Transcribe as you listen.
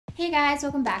Hey guys,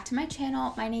 welcome back to my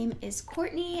channel. My name is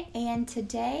Courtney and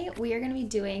today we are going to be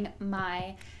doing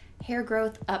my hair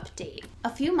growth update.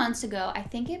 A few months ago, I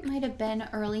think it might have been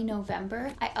early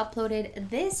November, I uploaded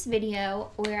this video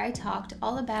where I talked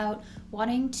all about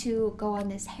wanting to go on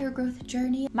this hair growth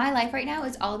journey. My life right now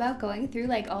is all about going through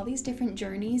like all these different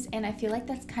journeys, and I feel like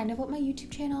that's kind of what my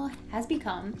YouTube channel has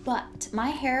become. But my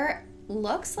hair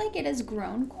looks like it has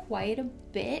grown quite a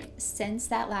bit since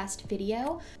that last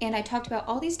video, and I talked about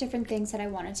all these different things that I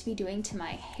wanted to be doing to my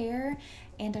hair,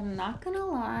 and I'm not gonna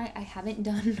lie, I haven't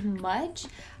done much.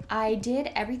 I did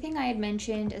everything I had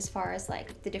mentioned as far as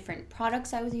like the different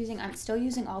products I was using. I'm still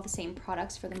using all the same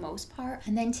products for the most part.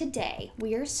 And then today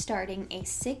we are starting a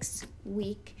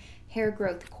 6-week hair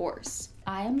growth course.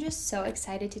 I am just so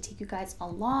excited to take you guys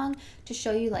along to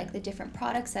show you like the different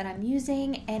products that I'm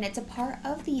using, and it's a part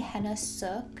of the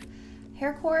Hennasooq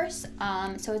hair course.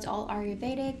 So it's all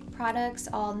Ayurvedic products,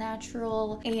 all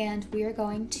natural, and we are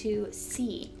going to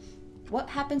see what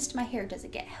happens to my hair. Does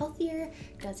it get healthier?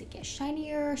 Does it get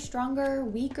shinier, stronger,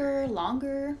 weaker,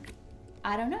 longer?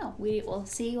 I don't know. We will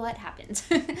see what happens.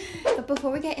 But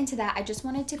before we get into that, I just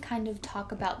wanted to kind of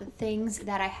talk about the things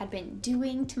that I had been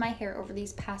doing to my hair over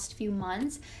these past few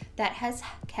months that has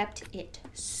kept it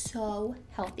so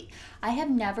healthy. I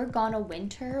have never gone a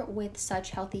winter with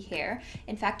such healthy hair.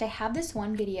 In fact, I have this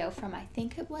one video from, I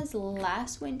think it was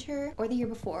last winter or the year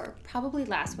before, probably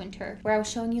last winter, where I was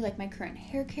showing you like my current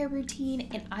hair care routine,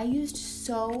 and I used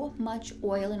so much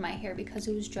oil in my hair because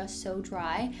it was just so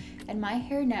dry, and my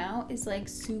hair now is like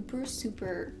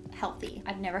super healthy.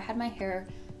 I've never had my hair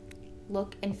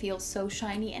look and feel so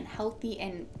shiny and healthy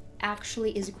and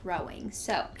actually is growing.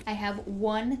 So I have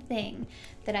one thing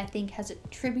that I think has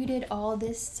attributed all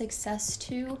this success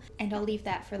to, and I'll leave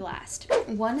that for last.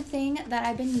 One thing that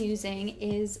I've been using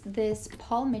is this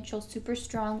Paul Mitchell Super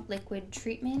Strong Liquid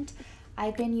Treatment.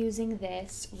 I've been using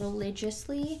this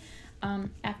religiously.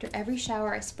 After every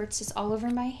shower, I spritz this all over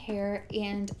my hair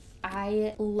and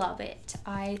I love it.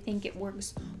 I think it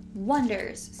works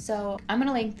wonders. So I'm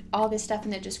gonna link all this stuff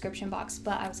in the description box,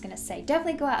 but I was gonna say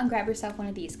definitely go out and grab yourself one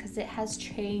of these because it has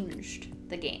changed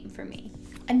the game for me.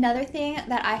 Another thing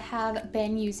that I have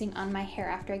been using on my hair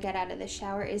after I get out of the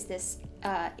shower is this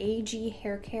AG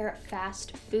Hair Care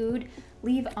Fast Food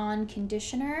Leave-On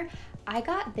Conditioner. I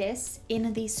got this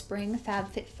in the spring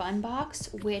FabFitFun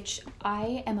box, which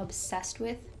I am obsessed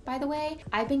with, by the way.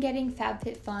 I've been getting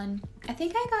FabFitFun, I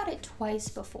think I got it twice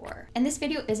before. And this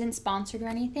video isn't sponsored or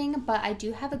anything, but I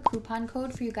do have a coupon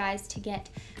code for you guys to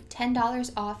get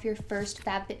 $10 off your first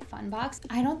FabFitFun box.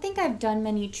 I don't think I've done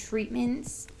many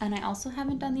treatments, and I also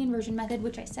haven't done the inversion method,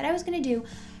 which I said I was gonna do,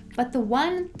 but the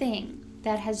one thing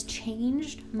that has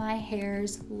changed my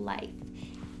hair's life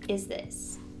is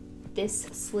this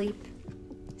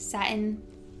satin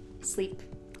sleep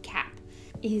cap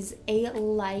is a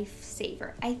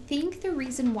lifesaver. I think the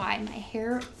reason why my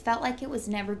hair felt like it was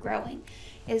never growing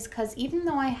is because even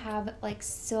though I have like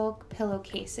silk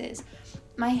pillowcases,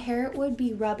 my hair would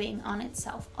be rubbing on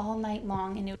itself all night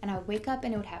long, and I would wake up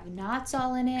and it would have knots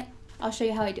all in it. I'll show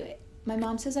you how I do it. My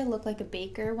mom says I look like a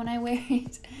baker when I wear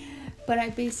it, but I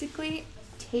basically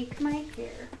take my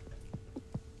hair,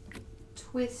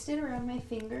 twist it around my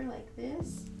finger like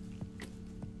this,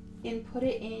 and put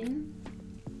it in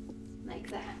like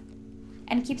that,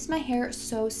 and it keeps my hair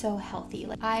so healthy.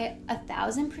 Like, I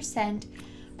 1000%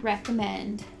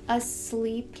 recommend a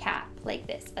sleep cap like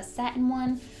this, a satin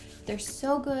one. They're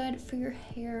so good for your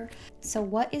hair. So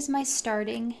what is my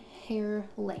starting hair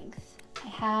length? I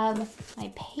have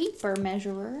my paper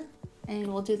measurer, and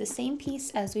we'll do the same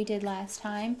piece as we did last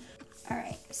time. All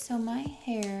right, so my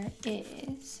hair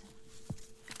is,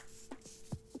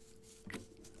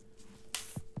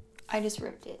 I just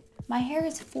ripped it. My hair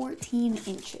is 14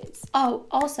 inches. Oh,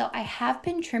 also, I have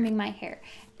been trimming my hair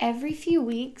every few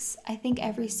weeks, I think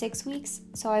every 6 weeks.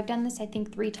 So I've done this, I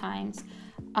think 3 times,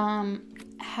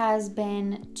 has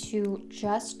been to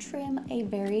just trim a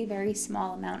very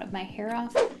small amount of my hair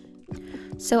off.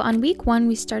 So on week 1,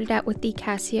 we started out with the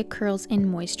Cassia Curls and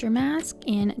Moisture Mask,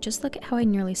 and just look at how I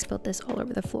nearly spilled this all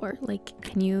over the floor. Like,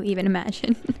 can you even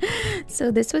imagine?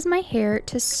 So this was my hair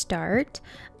to start.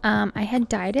 I had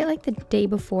dyed it like the day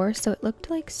before, so it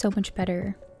looked like so much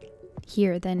better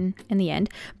here than in the end.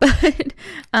 But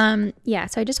yeah,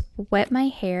 so I just wet my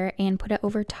hair and put it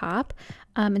over top.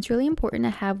 It's really important to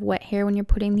have wet hair when you're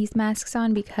putting these masks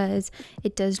on because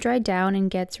it does dry down and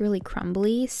gets really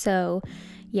crumbly. So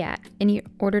yeah, in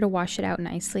order to wash it out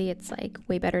nicely, it's like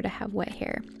way better to have wet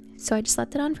hair. So I just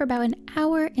left it on for about an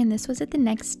hour, and this was it the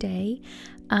next day.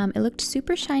 It looked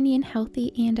super shiny and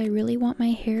healthy, and I really want my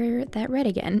hair that red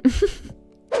again.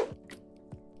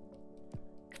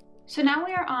 So now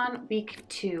we are on week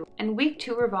 2, and week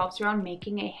 2 revolves around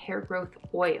making a hair growth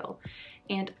oil.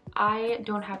 And I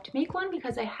don't have to make one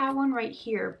because I have one right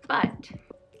here, but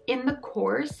in the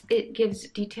course, it gives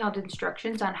detailed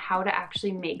instructions on how to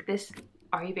actually make this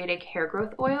Ayurvedic hair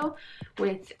growth oil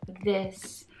with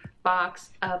this box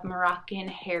of Moroccan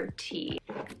hair tea.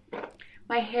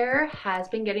 My hair has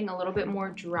been getting a little bit more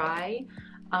dry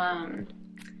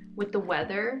with the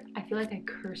weather. I feel like I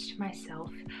cursed myself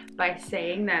by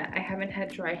saying that I haven't had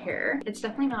dry hair. It's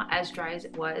definitely not as dry as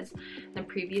it was in the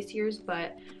previous years,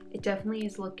 but it definitely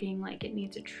is looking like it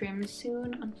needs a trim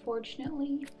soon,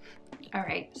 unfortunately. All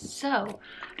right, so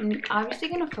I'm obviously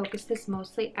gonna focus this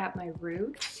mostly at my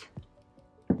roots,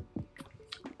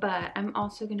 but I'm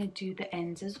also gonna do the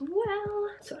ends as well.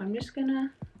 So I'm just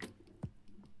gonna,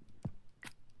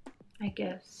 I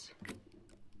guess,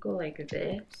 go like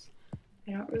this.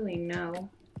 I don't really know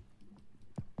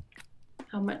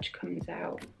how much comes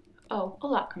out. Oh, a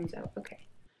lot comes out, okay.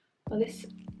 Well, this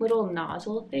little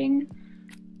nozzle thing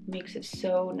makes it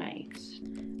so nice.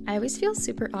 I always feel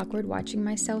super awkward watching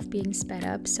myself being sped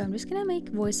up, so I'm just gonna make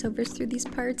voiceovers through these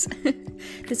parts.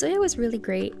 This video was really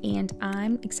great, and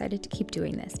I'm excited to keep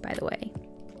doing this, by the way.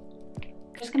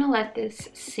 I'm just gonna let this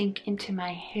sink into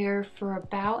my hair for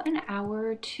about an hour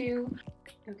or two.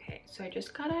 Okay, so I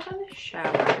just got out of the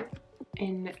shower,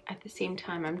 and at the same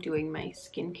time I'm doing my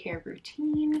skincare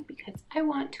routine because I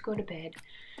want to go to bed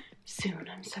soon.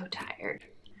 I'm so tired.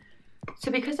 So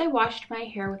because I washed my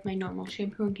hair with my normal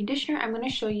shampoo and conditioner, I'm going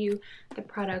to show you the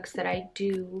products that I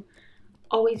do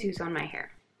always use on my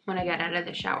hair when I get out of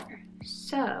the shower.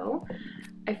 So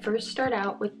I first start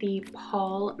out with the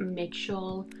Paul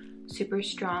Mitchell Super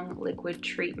Strong Liquid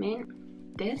Treatment.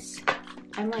 This,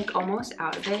 I'm like almost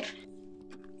out of it.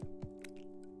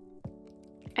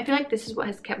 I feel like this is what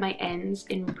has kept my ends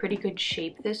in pretty good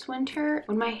shape this winter.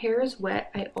 When my hair is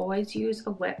wet, I always use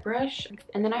a wet brush,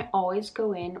 and then I always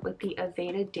go in with the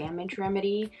Ayurveda Damage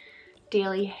Remedy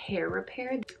Daily Hair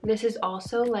Repair. This is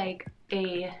also like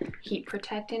a heat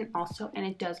protectant also, and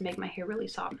it does make my hair really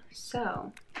soft.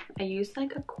 So I used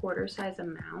like a quarter size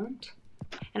amount,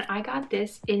 and I got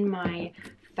this in my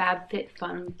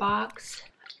FabFitFun box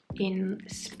in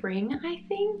spring, I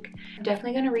think. I'm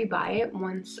definitely gonna rebuy it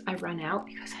once I run out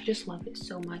because I just love it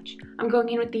so much. I'm going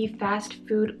in with the Fast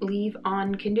Food Leave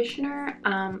On Conditioner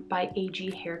by AG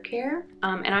Hair Care.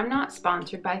 And I'm not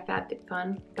sponsored by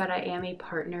FabFitFun, but I am a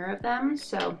partner of them.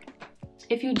 So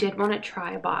if you did want to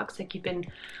try a box, like you've been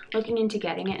looking into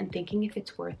getting it and thinking if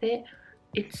it's worth it,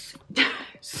 it's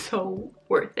so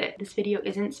worth it. This video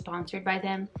isn't sponsored by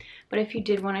them, but if you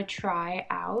did want to try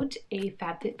out a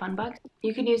FabFitFun box,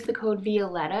 you can use the code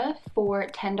Violetta for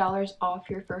 $10 off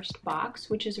your first box,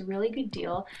 which is a really good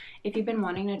deal. If you've been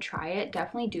wanting to try it,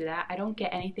 definitely do that. I don't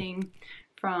get anything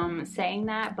from saying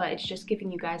that, but it's just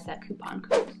giving you guys that coupon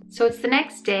code. So it's the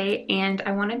next day, and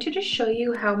I wanted to just show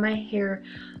you how my hair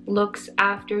looks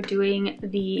after doing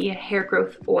the hair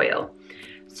growth oil.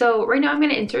 So right now I'm going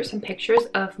to insert some pictures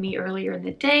of me earlier in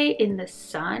the day in the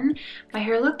sun. My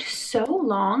hair looked so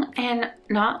long, and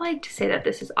not like to say that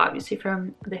this is obviously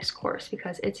from this course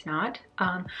because it's not,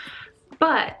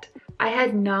 but I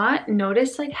had not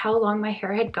noticed like how long my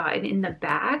hair had gotten in the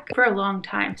back for a long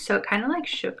time. So it kind of like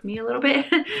shook me a little bit,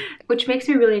 which makes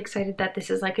me really excited that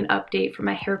this is like an update for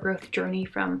my hair growth journey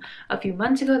from a few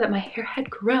months ago, that my hair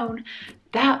had grown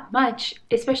that much,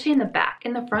 especially in the back.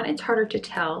 In the front, it's harder to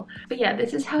tell. But yeah,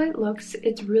 this is how it looks.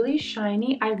 It's really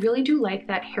shiny. I really do like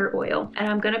that hair oil, and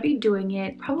I'm gonna be doing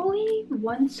it probably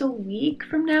once a week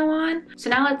from now on. So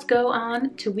now let's go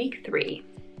on to week 3.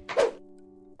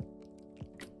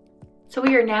 So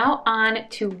we are now on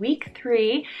to week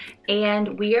 3,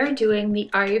 and we are doing the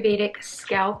Ayurvedic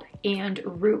scalp and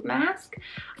root mask.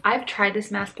 I've tried this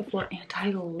mask before and I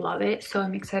love it, so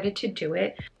I'm excited to do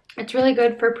it. It's really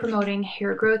good for promoting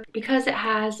hair growth because it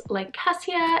has like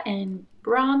cassia and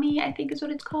brahmi, I think is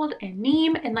what it's called, and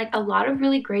neem, and like a lot of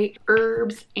really great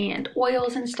herbs and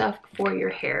oils and stuff for your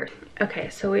hair. Okay,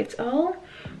 so it's all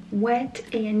wet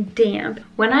and damp.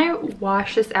 When I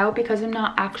wash this out, because I'm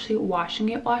not actually washing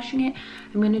it,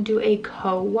 I'm gonna do a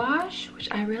co-wash, which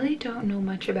I really don't know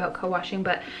much about co-washing,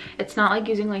 but it's not like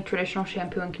using like traditional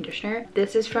shampoo and conditioner.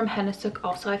 This is from Hennasooq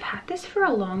also. I've had this for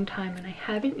a long time and I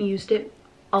haven't used it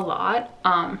a lot.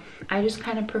 I just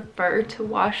kind of prefer to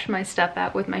wash my stuff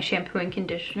out with my shampoo and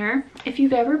conditioner. If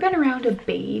you've ever been around a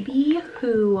baby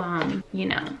who you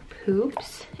know,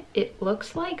 poops, it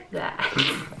looks like that.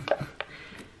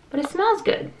 But it smells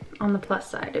good on the plus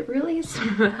side. It really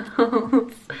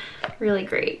smells really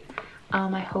great.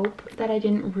 I hope that I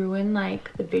didn't ruin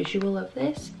like the visual of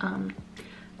this,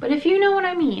 but if you know what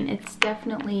I mean, it's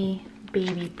definitely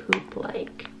baby poop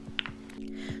like.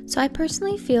 So I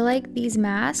personally feel like these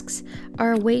masks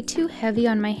are way too heavy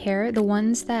on my hair, the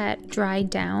ones that dry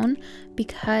down,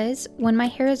 because when my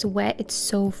hair is wet, it's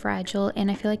so fragile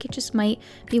and I feel like it just might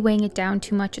be weighing it down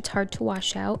too much. It's hard to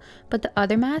wash out. But the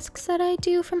other masks that I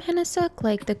do from Hennasooq,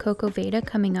 like the Cocoveda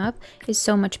coming up, is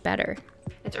so much better.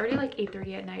 It's already like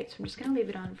 8:30 at night, so I'm just gonna leave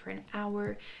it on for an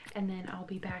hour and then I'll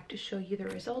be back to show you the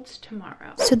results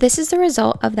tomorrow. So this is the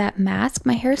result of that mask.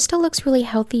 My hair still looks really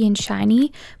healthy and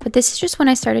shiny, but this is just when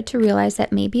I started to realize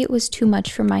that maybe it was too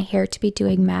much for my hair to be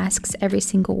doing masks every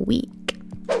single week.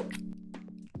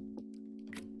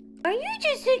 Are you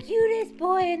just the cutest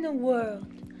boy in the world?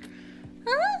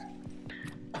 Huh?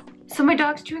 So my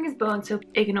dog's chewing his bone, so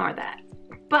ignore that.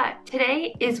 But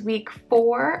today is week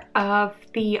 4 of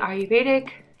the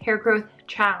Ayurvedic hair growth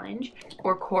challenge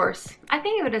or course. I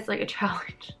think of it as like a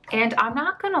challenge. And I'm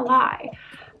not gonna lie,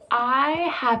 I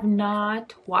have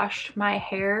not washed my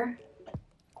hair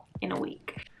in a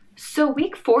week. So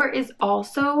week 4 is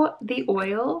also the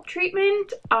oil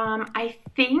treatment. I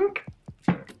think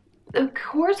the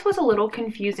course was a little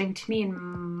confusing to me in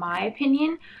my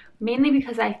opinion, mainly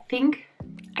because I think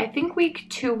week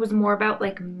 2 was more about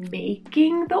like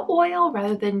making the oil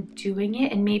rather than doing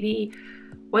it, and maybe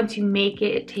once you make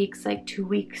it, it takes like 2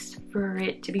 weeks for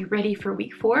it to be ready for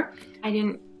week 4. I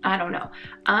don't know.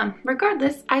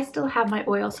 Regardless, I still have my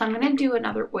oil, so I'm gonna do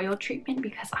another oil treatment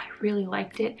because I really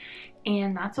liked it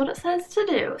and that's what it says to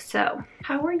do. So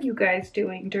how are you guys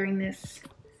doing during this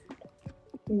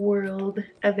world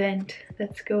event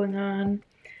that's going on?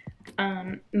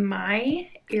 My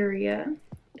area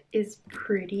is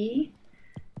pretty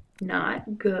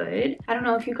not good. I don't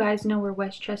know if you guys know where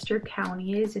Westchester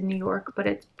County is in New York, but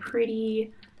it's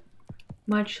pretty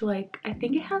much like, I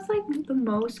think it has like the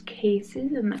most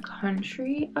cases in the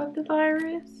country of the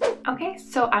virus. Okay,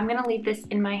 so I'm gonna leave this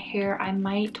in my hair. I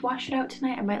might wash it out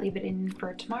tonight. I might leave it in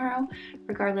for tomorrow.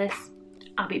 Regardless,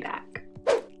 I'll be back.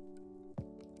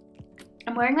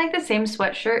 I'm wearing like the same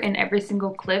sweatshirt in every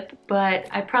single clip, but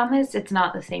I promise it's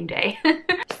not the same day.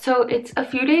 So it's a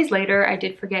few days later. I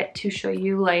did forget to show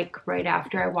you like right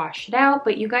after I washed it out,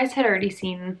 but you guys had already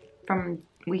seen from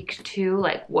week 2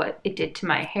 like what it did to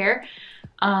my hair.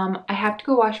 I have to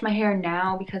go wash my hair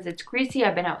now because it's greasy.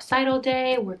 I've been outside all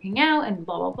day working out and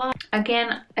blah blah blah.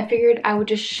 Again, I figured I would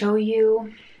just show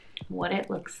you what it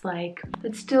looks like.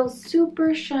 It's still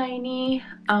super shiny.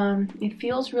 It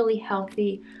feels really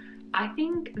healthy. I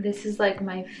think this is like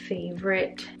my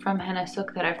favorite from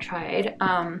Hennasooq that I've tried,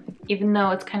 even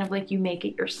though it's kind of like you make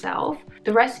it yourself.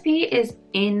 The recipe is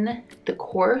in the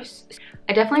course.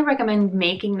 I definitely recommend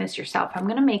making this yourself. I'm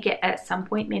gonna make it at some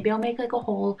point. Maybe I'll make like a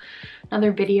whole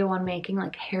another video on making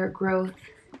like hair growth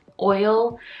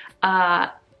oil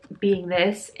being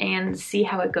this and see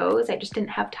how it goes. I just didn't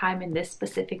have time in this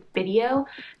specific video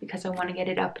because I want to get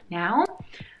it up now.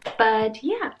 But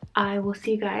yeah, I will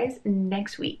see you guys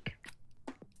next week.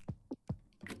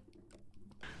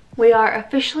 We are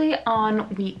officially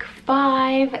on week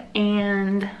 5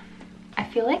 and I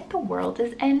feel like the world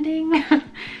is ending.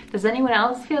 Does anyone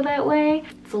else feel that way?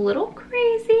 It's a little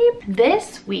crazy.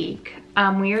 This week,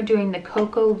 we are doing the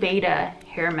Cocoveda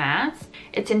hair mask.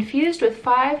 It's infused with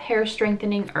 5 hair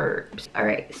strengthening herbs. All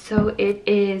right, so it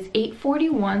is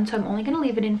 8:41, so I'm only gonna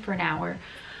leave it in for an hour.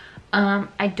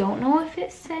 I don't know if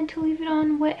it said to leave it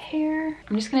on wet hair.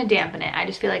 I'm just gonna dampen it. I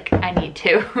just feel like I need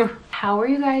to. How are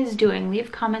you guys doing?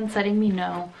 Leave comments letting me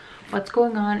know what's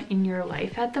going on in your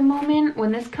life at the moment.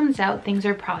 When this comes out, things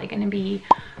are probably gonna be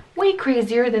way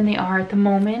crazier than they are at the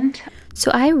moment.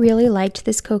 So I really liked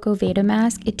this Cocoveda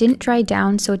mask. It didn't dry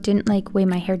down, so it didn't like weigh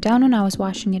my hair down when I was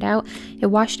washing it out. It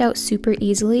washed out super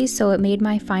easily, so it made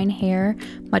my fine hair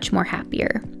much more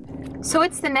happier. So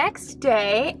it's the next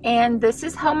day and this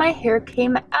is how my hair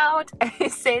came out. I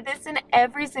say this in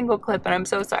every single clip and I'm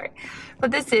so sorry, but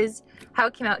this is how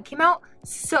it came out. It came out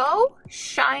so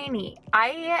shiny.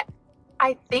 I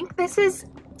think this is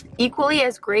equally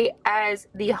as great as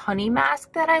the honey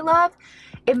mask that I love.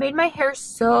 It made my hair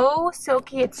so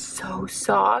silky. It's so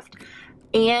soft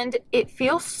and it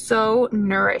feels so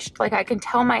nourished. Like I can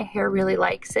tell my hair really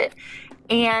likes it.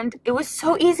 And it was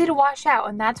so easy to wash out,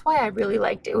 and that's why I really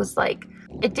liked it. It was like,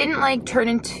 it didn't like turn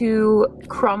into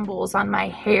crumbles on my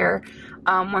hair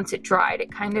once it dried. It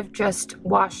kind of just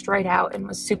washed right out and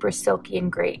was super silky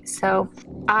and great. So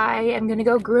I am gonna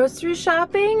go grocery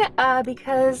shopping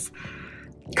because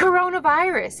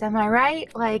coronavirus, am I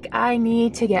right? Like I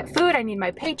need to get food, I need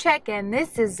my paycheck, and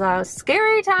this is a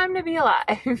scary time to be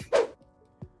alive.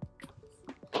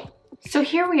 So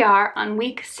here we are on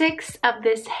week 6 of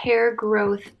this hair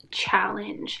growth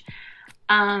challenge.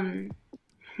 My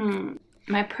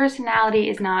my personality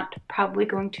is not probably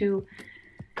going to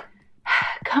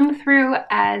come through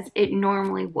as it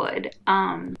normally would.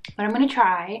 But I'm gonna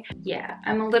try. Yeah,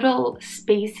 I'm a little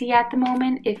spacey at the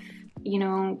moment, if you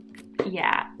know,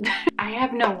 yeah. I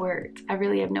have no words. I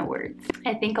really have no words.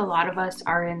 I think a lot of us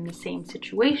are in the same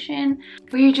situation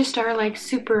where you just are like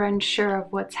super unsure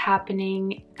of what's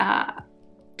happening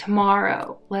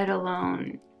tomorrow, let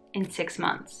alone in 6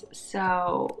 months.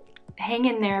 So hang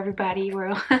in there, everybody.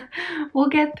 We'll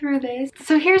get through this.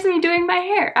 So here's me doing my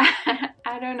hair.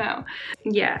 I don't know.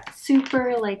 Yeah,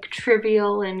 super like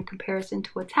trivial in comparison to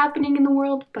what's happening in the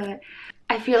world, but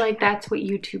I feel like that's what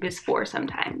YouTube is for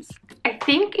sometimes. I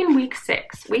think in week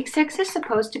 6 is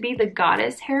supposed to be the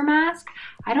goddess hair mask.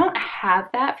 I don't have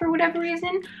that for whatever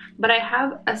reason, but I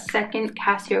have a second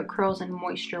cassia curls and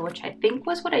moisture, which I think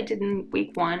was what I did in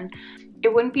week 1.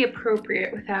 It wouldn't be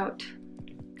appropriate without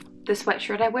the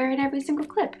sweatshirt I wear in every single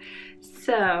clip.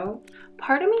 So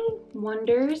part of me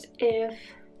wonders if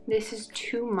this is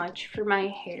too much for my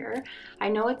hair. I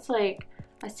know it's like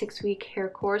a 6-week hair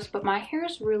course, but my hair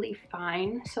is really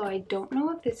fine, so I don't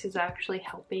know if this is actually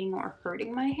helping or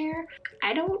hurting my hair.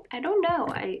 I don't know.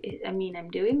 I mean, I'm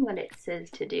doing what it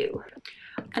says to do.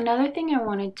 Another thing I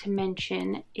wanted to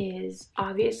mention is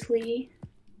obviously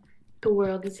the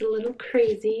world is a little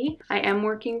crazy. I am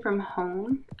working from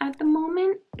home at the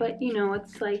moment, but you know,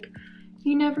 it's like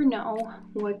you never know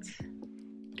what's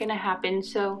gonna happen.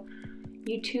 So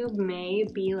YouTube may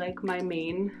be like my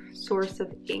main source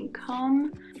of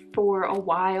income for a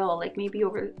while, like maybe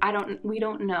over, we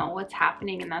don't know what's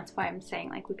happening, and that's why I'm saying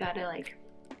like we gotta like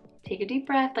take a deep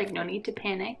breath, like no need to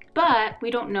panic, but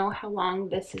we don't know how long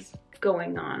this is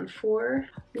going on for.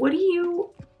 What do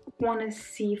you want to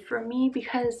see from me?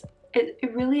 Because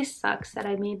it really sucks that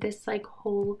I made this like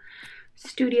whole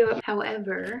studio.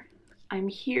 However, I'm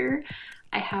here.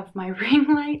 I have my ring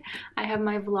light, I have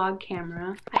my vlog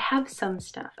camera, I have some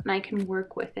stuff and I can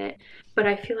work with it. But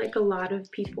I feel like a lot of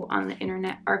people on the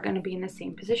internet are going to be in the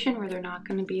same position where they're not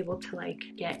going to be able to like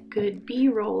get good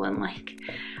B-roll, and like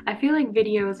I feel like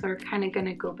videos are kind of going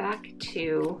to go back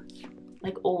to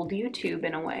like old YouTube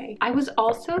in a way. I was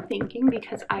also thinking,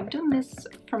 because I've done this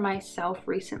for myself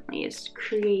recently, is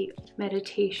create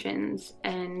meditations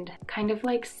and kind of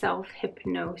like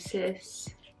self-hypnosis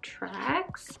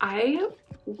tracks. I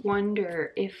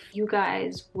wonder if you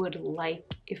guys would like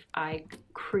if I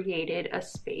created a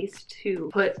space to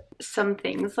put some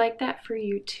things like that for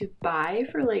you to buy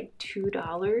for like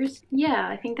 $2. Yeah,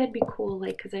 I think that'd be cool,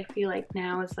 like because I feel like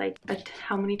now is like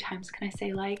how many times can I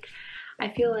say like I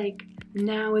feel like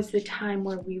now is the time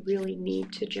where we really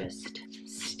need to just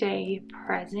stay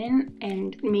present,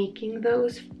 and making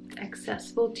those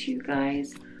accessible to you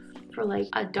guys for like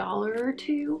 $1 or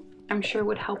 $2 I'm sure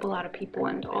would help a lot of people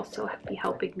and also be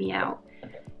helping me out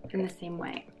in the same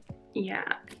way.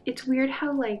 Yeah, it's weird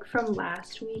how like from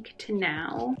last week to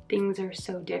now, things are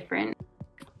so different.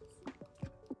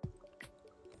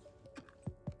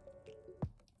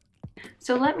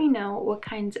 So let me know what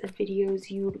kinds of videos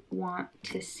you'd want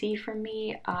to see from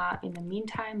me in the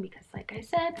meantime, because like I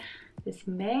said, this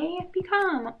may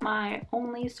become my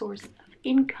only source of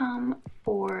income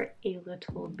for a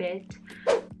little bit.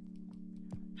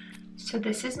 So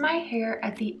this is my hair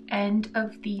at the end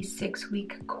of the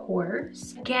 6-week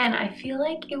course. Again, I feel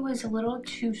like it was a little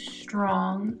too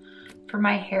strong for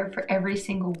my hair for every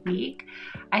single week.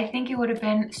 I think it would have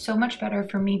been so much better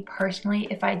for me personally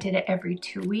if I did it every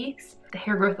 2 weeks. The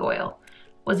hair growth oil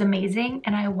was amazing,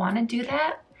 and I want to do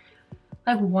that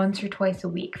like once or twice a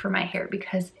week for my hair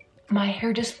because my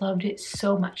hair just loved it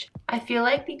so much. I feel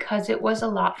like because it was a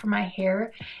lot for my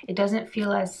hair, it doesn't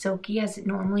feel as silky as it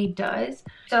normally does.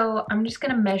 So I'm just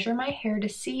gonna measure my hair to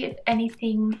see if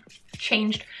anything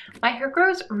changed. My hair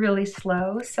grows really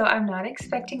slow, so I'm not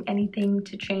expecting anything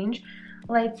to change.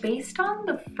 Like based on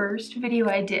the first video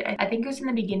I did, I think it was in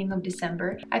the beginning of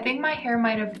December, I think my hair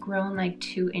might have grown like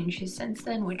 2 inches since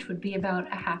then, which would be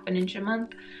about a ½ an inch a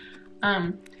month.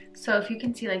 So if you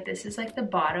can see, like this is like the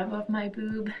bottom of my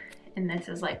boob, and this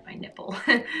is like my nipple.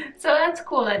 So that's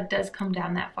cool that it does come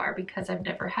down that far because I've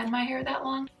never had my hair that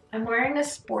long. I'm wearing a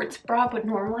sports bra, but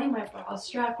normally my bra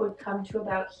strap would come to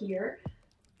about here,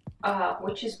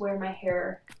 which is where my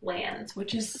hair lands,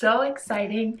 which is so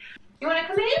exciting. You wanna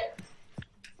come in?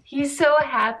 He's so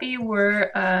happy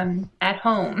we're at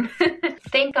home.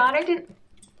 Thank God I didn't.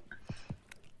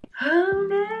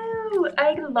 Oh no,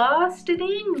 I lost an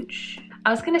inch. I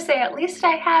was gonna say at least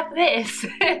I have this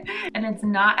and it's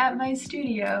not at my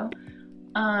studio.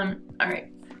 All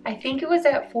right, I think it was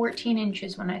at 14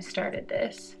 inches when I started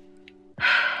this.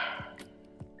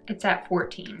 It's at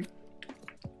 14,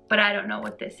 but I don't know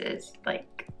what this is.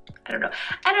 Like, I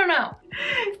don't know.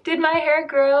 Did my hair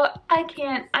grow? I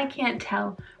can't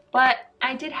tell. But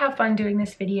I did have fun doing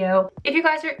this video. If you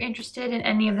guys are interested in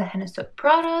any of the Hennasooq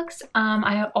products,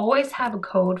 I always have a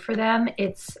code for them.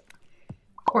 It's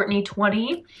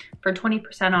Courtney20 for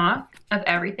 20% off of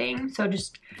everything. So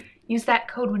just use that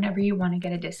code whenever you want to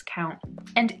get a discount.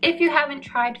 And if you haven't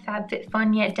tried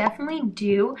FabFitFun yet, definitely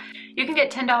do. You can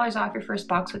get $10 off your first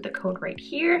box with the code right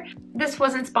here. This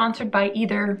wasn't sponsored by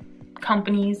either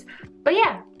companies, but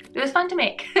yeah, it was fun to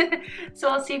make. So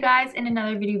I'll see you guys in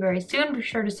another video very soon. Be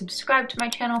sure to subscribe to my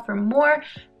channel for more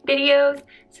videos,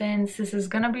 since this is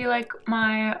gonna be like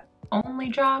my only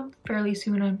job fairly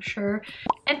soon, I'm sure.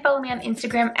 And follow me on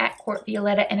Instagram at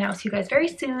Violetta, and I'll see you guys very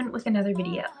soon with another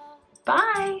video.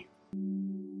 Bye!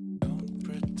 Don't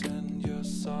pretend you're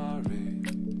sorry,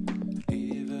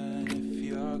 even if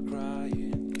you're crying.